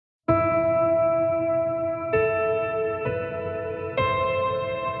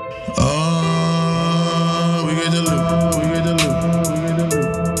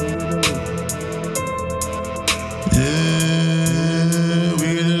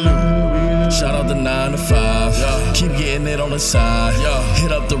it on the side.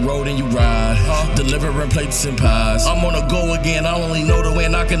 Hit up the road and you ride. Delivering plates and pies. I'm on a go again. I only know the way,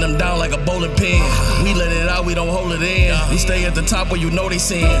 knocking them down like a bowling pin. We let it out, we don't hold it in. We stay at the top where you know they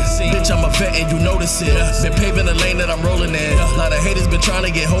sin. Bitch, I'm a vet and you notice it. Been paving the lane that I'm rolling in. A lot of haters been trying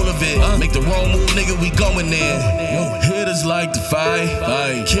to get hold of it. Make the wrong move, nigga, we going in. Hitters like to fight.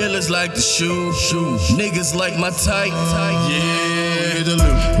 Killers like to shoot. Niggas like my type. Yeah, we get the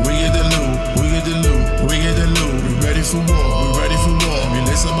loot, we get the loot, we get the loot, we get the loot. We ready for war, we ready for war. Let me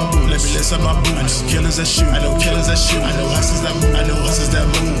lace up my boots, let me lace up my boots. I know killers that shoot, I know killers that shoot. I know hustlers that move, I know hustlers that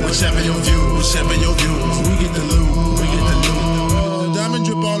move. Whichever your view, whichever your view. We get the loot, we get the loot. Diamond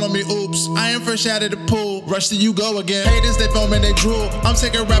drip all on me, oops. I ain't fresh out of the pool. Rush till you go again. Haters, they foam and they drool. I'm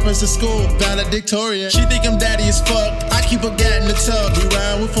taking rappers to school. Valedictorian. She think I'm daddy as fuck. I keep a gat in the tub. We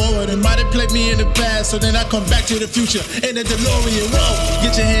ride with forward and might have played me in the past. So then I come back to the future in the DeLorean. Whoa,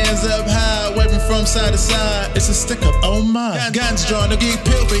 get your hands up high, waving from side to side. It's a stick up, oh my. Guns drawn, no get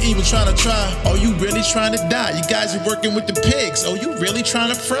peeled for even trying to try. Oh, you really trying to die? You guys are working with the pigs. Oh, you really trying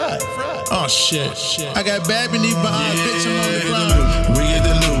to fry? Oh shit. I got bad beneath my eyes, bitch, I'm on the ground. We get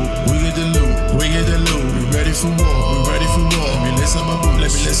the loot, we get the loot, we get the loot. We ready for war, we ready for war. Let me lace up my boots,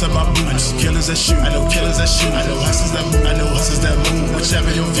 let me lace up my boots. I know killers that shoot, I know killers that shoot. I know hustlers that move, I know hustlers that move.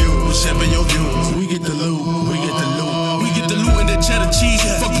 Whichever your view, whichever your view. We get the loot, we get the loot. We get the loot and the cheddar cheese.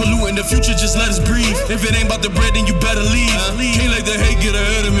 Fuck polluting the future, just let us breathe. If it ain't about the bread, then you better leave. Can't let the hate get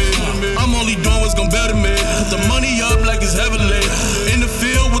ahead of me. I'm only doing what's gon' better me. Put the money up like it's heavily. In the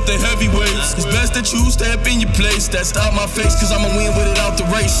field with the heavyweights. It's best that you step in your place. That's out my face, cause I'ma win with it out the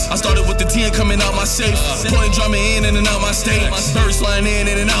race. I started with the 10 coming out my safe. Pulling drumming in and out my state. Birds flying in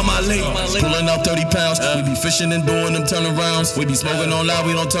and out my lake. Pulling out 30 pounds. We be fishing and doing them turnarounds. We be smoking on loud,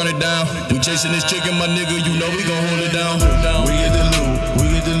 we don't turn it down. We chasing this chicken, my nigga, you know we gon' hold it down. We get the loot, we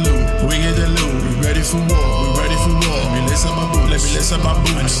get the loot, we get the loot. We ready for war, we ready for war. Let me lace up my boots, let me lace up my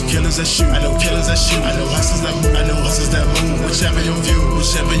boots. I know killers that shoot, I know killers that shoot. I know hustlers that move, I know hustlers that move. Whichever your view,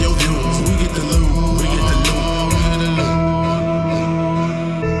 whichever your view. We get the loot.